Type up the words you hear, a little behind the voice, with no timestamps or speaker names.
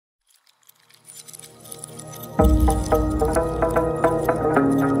I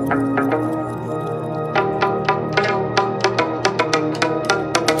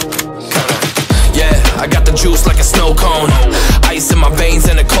got the juice like a snow cone, ice in my veins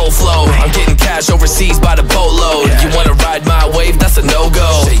and a cold flow. I'm getting cash overseas by the boatload. You wanna ride my wave? That's a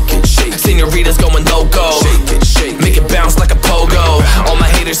no-go. Señoritas going loco, make it bounce like a pogo. All my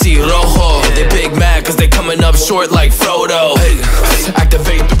haters see rojo, they big mad cause they coming up short like Frodo.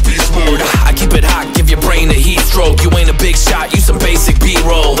 Activate the beast mode, I keep it hot, give your brain a heat stroke. You ain't a big shot, you some basic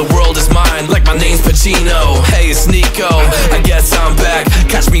B-roll. The world is mine like my name's Pacino. Hey, it's Nico, I guess I'm back.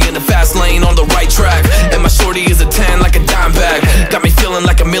 Catch me in the fast lane on the right track. And my shorty is a 10 like a dime bag. Got me feeling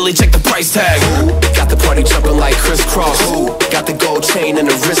like a milli, check the price tag. Got the party jumping like crisscross. Got the gold chain and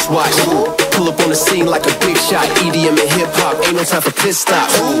the wristwatch. Pull up on the scene like a big shot. EDM and hip-hop, ain't no time for pit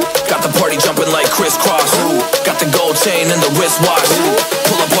stops. Got the party jumping like crisscross. Got the gold chain and the wristwatch.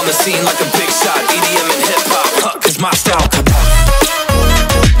 Pull up on the scene like a big shot. EDM and hip-hop, cause my style.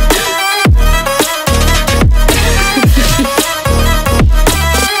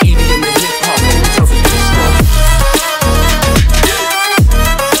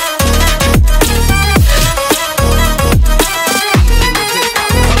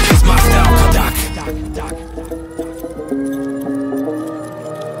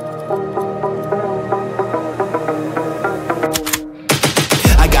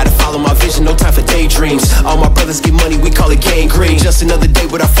 No time for daydreams. All my brothers get money, we call it gangrene. Just another day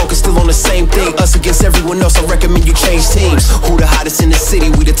with our focus still on the same thing. Us against everyone else, I recommend you change teams. Who the hottest in the city?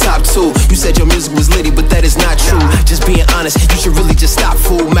 We the top two. You said your music was litty, but that is not true. Just being honest, you should really just stop,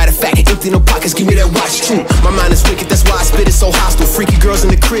 fool. Matter of fact, empty no pockets, give me that watch too. My mind is wicked, that's why I spit it so hostile. Freaky girls in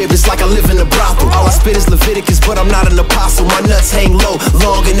the crib, it's like I live in a brothel. All I spit is Leviticus, but I'm not an apostle. My nuts hang low,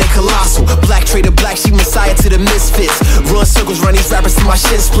 long and they colossal. Black trader black, she messiah to the misfits. Run circles, run these rappers to my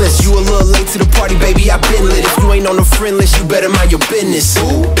shit splits. You a little late to the party, baby, I been lit. If you ain't on the friend list, you better mind your business.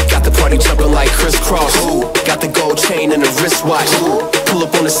 Got the party jumping like crisscross. Got the gold chain and the wristwatch. Pull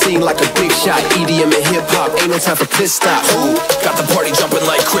up on the scene like a big shot. EDM and hip-hop, ain't no time for pit stops. Got the party jumping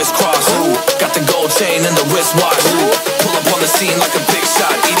like crisscross. Got the gold chain and the wristwatch. Pull up on the scene like a big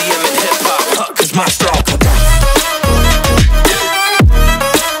shot. EDM and hip-hop, cause my style.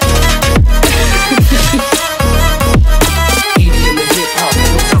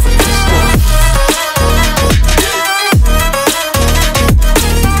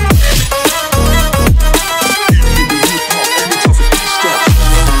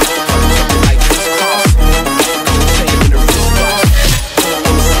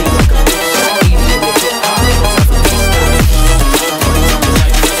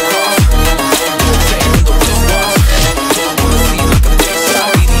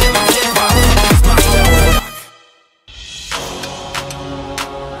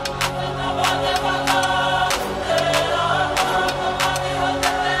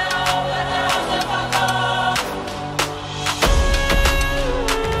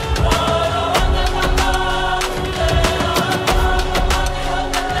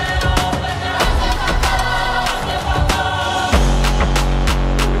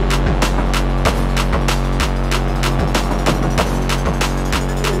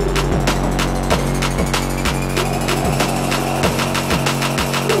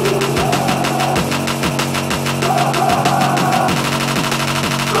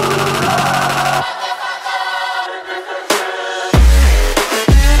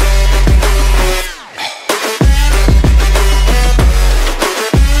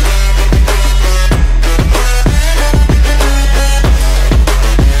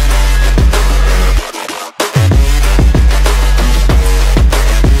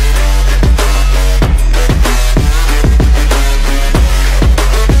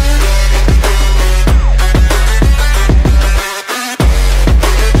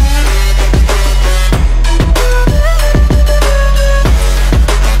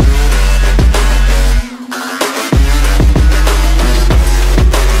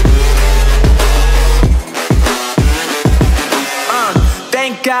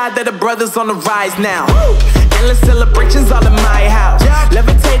 God that the brothers on the rise now. Endless celebrations all in my house.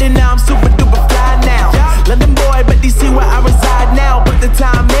 Levitating now, I'm super duper fly now. London boy, but DC where I reside now. Put the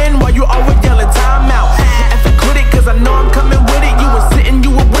time in while you always yelling time out. And for quit it, cause I know I'm coming with it. You were sitting, you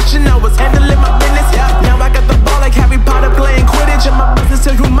were wishing I was handling my business. Now I got the ball like Harry Potter playing Quidditch. And my business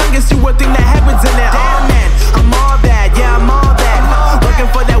so humongous, you would think that happens in it. Damn man, I'm all that, yeah I'm all that. Looking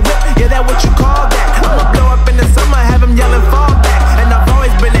for that whip, yeah that what you call that. I'ma blow up in the summer, have him yelling fall back. And I've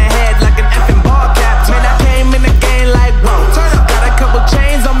always been ahead like an effing ball cap. Man, I came in the game like whoa. Got a couple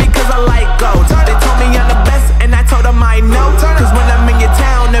chains on me cause I like gold. They told me I'm the best and I told them I know. Cause when I'm in your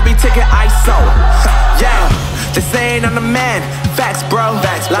town, They saying I'm the man, facts bro.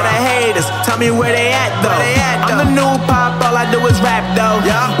 Lot of haters, tell me where they at though. I'm the new pop, all I do is rap though.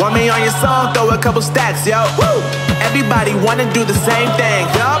 Want me on your song, throw a couple stacks, yo. Everybody wanna do the same thing,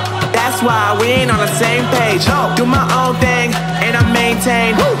 that's why we ain't on the same page. Do my own thing, and I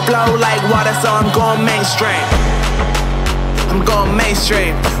maintain. Flow like water, so I'm going mainstream. I'm going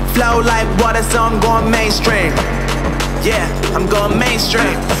mainstream. Flow like water, so I'm going mainstream. Yeah, I'm going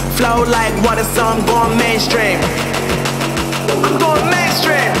mainstream. Flow like water, so I'm going mainstream. I'm going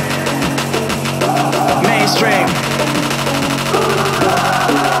mainstream. Mainstream.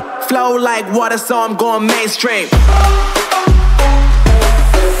 Flow like water, so I'm going mainstream.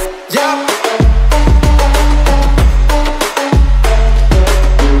 Yup.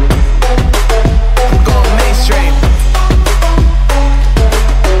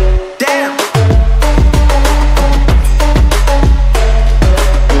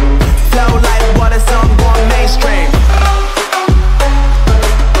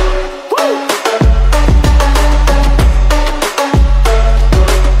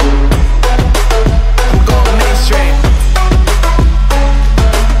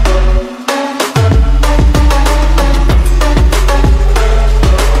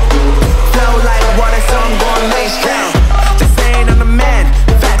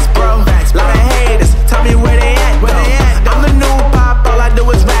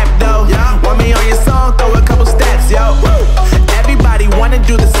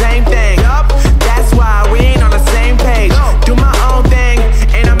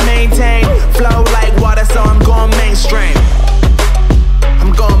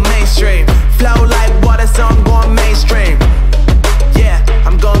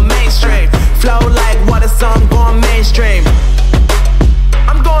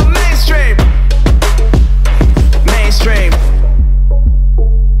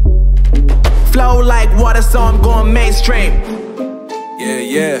 So I'm going mainstream.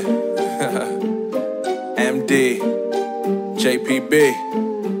 Yeah. MD, JPB,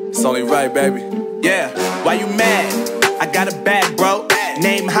 it's only right, baby. Yeah, why you mad? I got a bag, bro.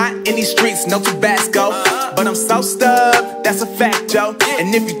 Name hot in these streets, no Tabasco. But I'm so stubbed, that's a fact, yo.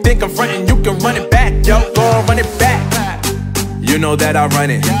 And if you think I'm frontin', you can run it back, yo. Go on, run it back. You know that I run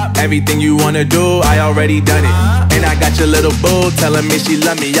it. Everything you wanna do, I already done it. And I got your little boo telling me she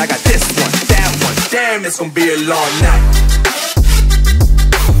love me. I got this one, that one. Damn, it's gonna be a long night.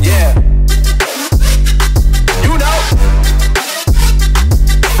 Yeah. You know.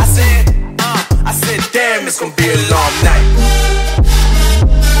 I said, damn, it's gonna be a long night.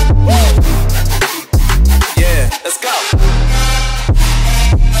 Yeah, let's go.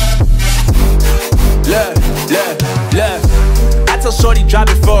 Look. I told shorty drop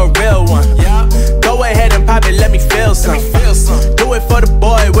it for a real one. Go ahead and pop it, let me feel some. Do it for the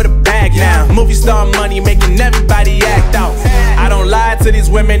boy with a bag now. Movie star money making everybody act out. I don't lie to these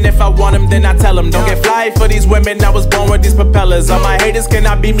women, if I want them then I tell them. Don't get fly for these women, I was born with these propellers. All my haters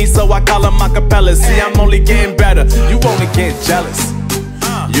cannot beat me, so I call them acapellas. See, I'm only getting better, you only get jealous.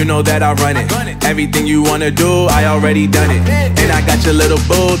 You know that I run it. Everything you wanna do, I already done it. And I got your little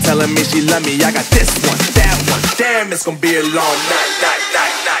boo telling me she love me. I got this one, that one. Damn, it's gonna be a long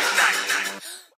night.